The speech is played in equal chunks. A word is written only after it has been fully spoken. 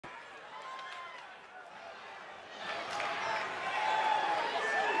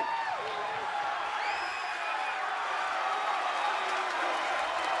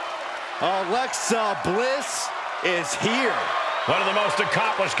Alexa Bliss is here. One of the most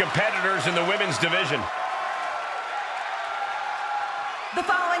accomplished competitors in the women's division. The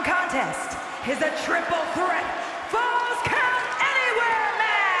following contest is a triple threat Falls Count Anywhere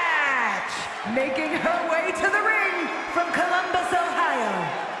match. Making her way to the ring from Columbus, Ohio,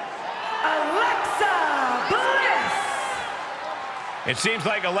 Alexa Bliss. It seems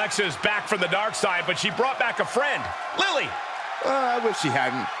like Alexa is back from the dark side, but she brought back a friend, Lily. I wish she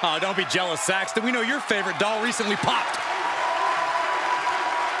hadn't. Oh, don't be jealous, Saxton. We know your favorite doll recently popped.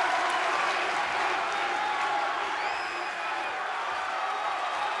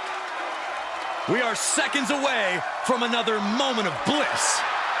 We are seconds away from another moment of bliss.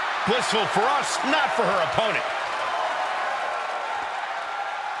 Blissful for us, not for her opponent.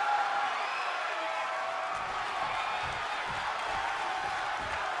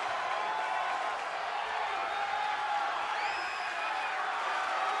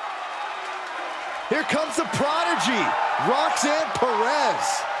 Here comes the prodigy, Roxanne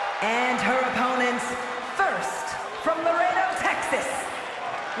Perez. And her opponents, first from Laredo, Texas,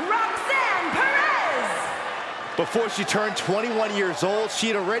 Roxanne Perez. Before she turned 21 years old, she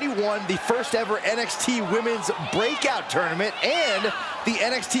had already won the first ever NXT Women's Breakout Tournament and the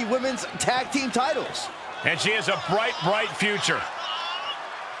NXT Women's Tag Team titles. And she has a bright, bright future.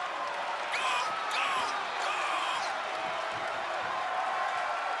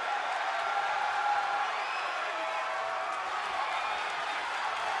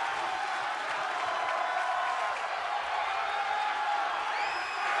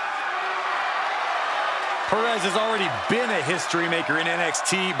 Perez has already been a history maker in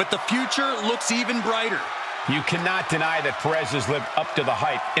NXT, but the future looks even brighter. You cannot deny that Perez has lived up to the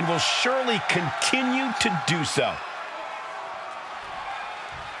hype and will surely continue to do so.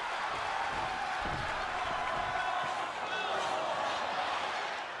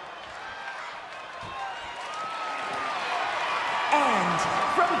 And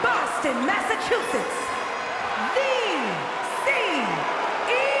from Boston, Massachusetts,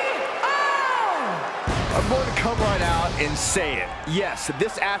 I'm going to come right out and say it. Yes,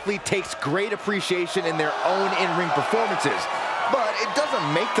 this athlete takes great appreciation in their own in-ring performances, but it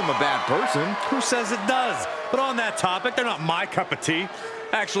doesn't make them a bad person. Who says it does? But on that topic, they're not my cup of tea.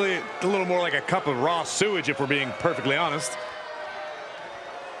 Actually, a little more like a cup of raw sewage, if we're being perfectly honest.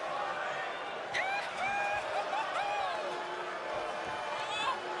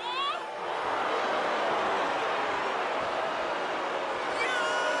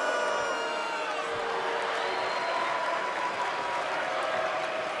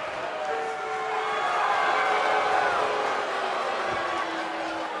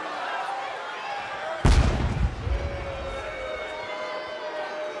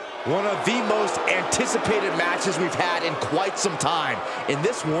 One of the most anticipated matches we've had in quite some time. And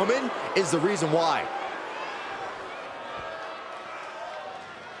this woman is the reason why.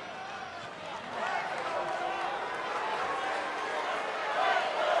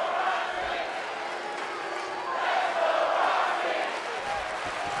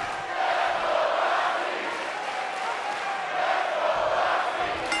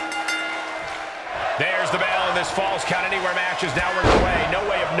 There's the bell, and this Falls Count Anywhere match is now underway. No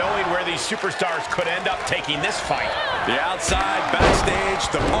way of knowing where these superstars could end up taking this fight. The outside, backstage,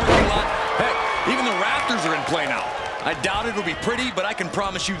 the parking lot. Heck, even the rafters are in play now. I doubt it'll be pretty, but I can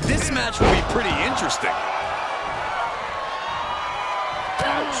promise you this match will be pretty interesting.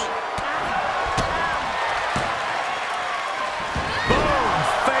 Ouch. Boom,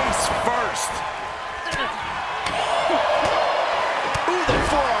 face first. Ooh, the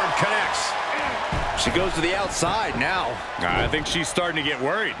forearm connects. She goes to the outside now. I think she's starting to get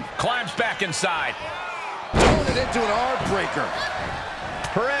worried. Climbs back inside. Throwing it into an arm breaker.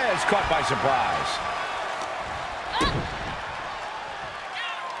 Perez caught by surprise.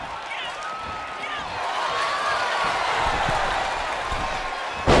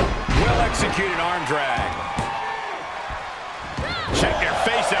 Well executed arm drag. Check their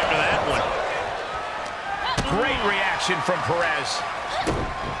face after that one. Great reaction from Perez.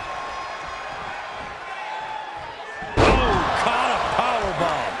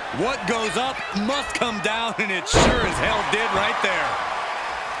 What goes up must come down, and it sure as hell did right there.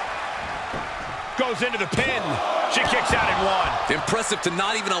 Goes into the pin. She kicks out in one. Impressive to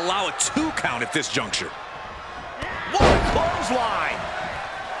not even allow a 2 count at this juncture. What a clothesline.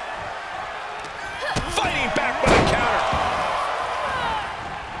 Fighting back with a counter.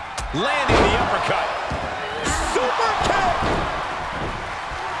 Landing the uppercut. Super kick.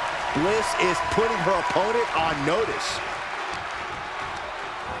 Bliss is putting her opponent on notice.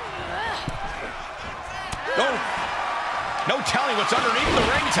 No telling what's underneath the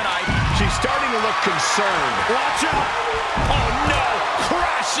ring tonight. She's starting to look concerned. Watch out. Oh, no.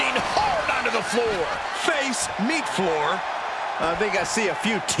 Crashing hard onto the floor. Face, meet floor. I think I see a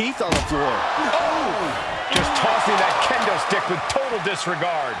few teeth on the floor. Oh! Just tossing that kendo stick with total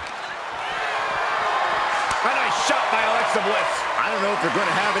disregard. A nice shot by Alexa Bliss. I don't know if they're going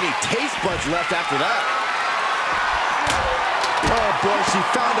to have any taste buds left after that. Oh, boy, she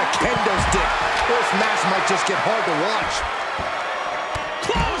found a kendo stick. This match might just get hard to watch.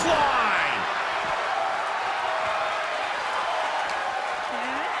 Clothesline!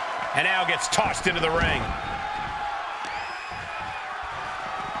 And now gets tossed into the ring.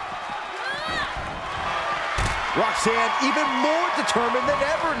 Roxanne even more determined than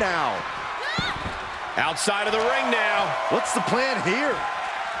ever now. Outside of the ring now. What's the plan here?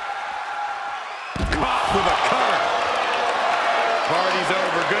 Caught with a cutter. Party's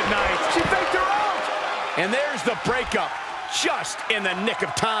over. Good night. She faked her out. And there's the breakup. Just in the nick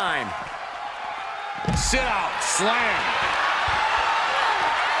of time. Sit out. Slam.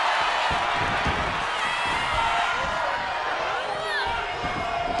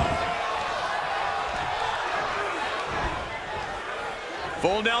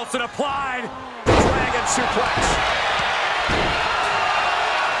 Full Nelson applied. Dragon suplex.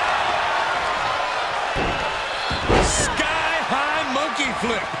 Sky-high monkey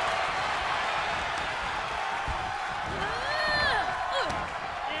flip.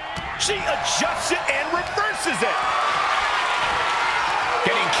 She adjusts it and reverses it.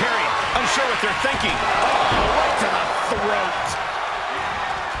 Getting carried. Unsure what they're thinking. Oh, right to the throat.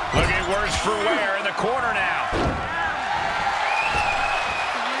 Looking worse for wear in the corner now.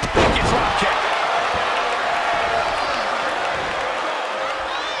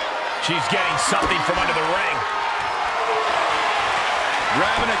 She's getting something from under the ring.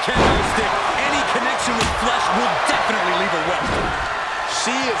 Grabbing a kendo stick. Any connection with flesh will definitely leave a welt.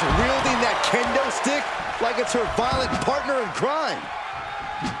 She is wielding that kendo stick like it's her violent partner in crime.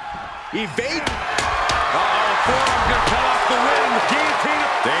 Evade. Uh-oh, forearm gonna cut off the wind. Guillotine.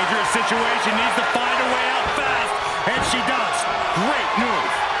 Dangerous situation. Needs to find a way out fast. And she does. Great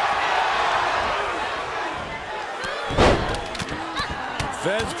move.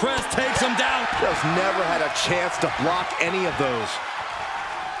 Feds press takes him down. Just never had a chance to block any of those.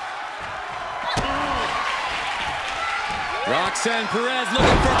 Roxanne Perez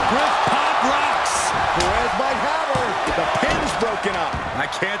looking for with pop rocks. Perez might have her. The pin's broken up. I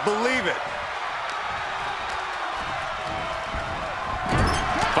can't believe it.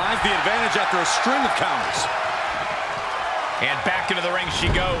 Finds the advantage after a string of counters. And back into the ring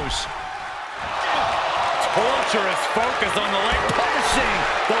she goes. Torturous focus on the leg, punishing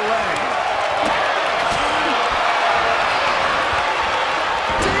the leg.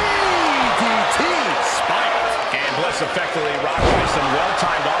 DDT. Spiked. And Bliss effectively rocked by some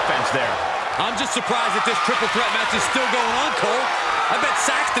well-timed offense there. I'm just surprised that this triple threat match is still going on, Cole. I bet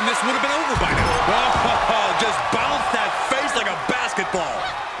Saxton this would have been over by now. Oh, just bounced that face like a basketball.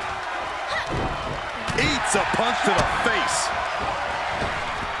 Eats a punch to the face.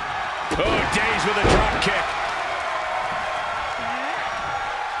 Oh, Days with a drop kick.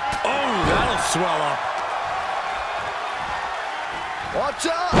 Oh, that'll swell up. Watch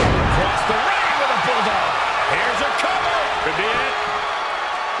out. Across the ring with a bulldog. Here's a cover. Could be it.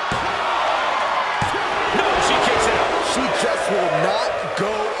 No, she kicks it out. She just will not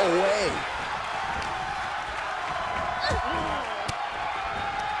go away.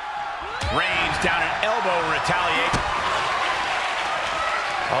 Range down an elbow to retaliate.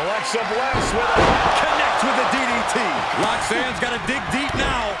 Alexa Bliss with a Connects with the DDT. Roxanne's got to dig deep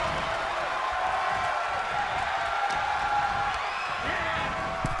now.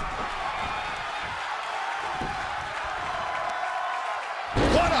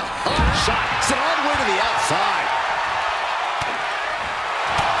 What a hot shot. Sent all the way to the outside.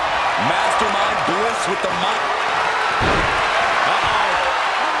 Mastermind Bliss with the mic. Uh-oh.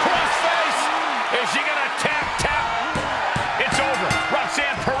 Crossface. Is she going to tap? It's over.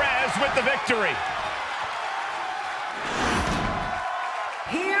 Roxanne Perez with the victory.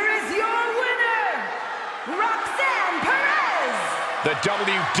 Here is your winner, Roxanne Perez. The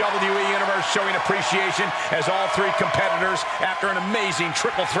WWE Universe showing appreciation as all three competitors after an amazing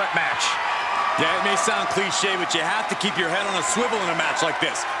triple threat match. Yeah, it may sound cliche, but you have to keep your head on a swivel in a match like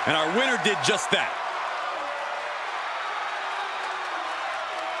this. And our winner did just that.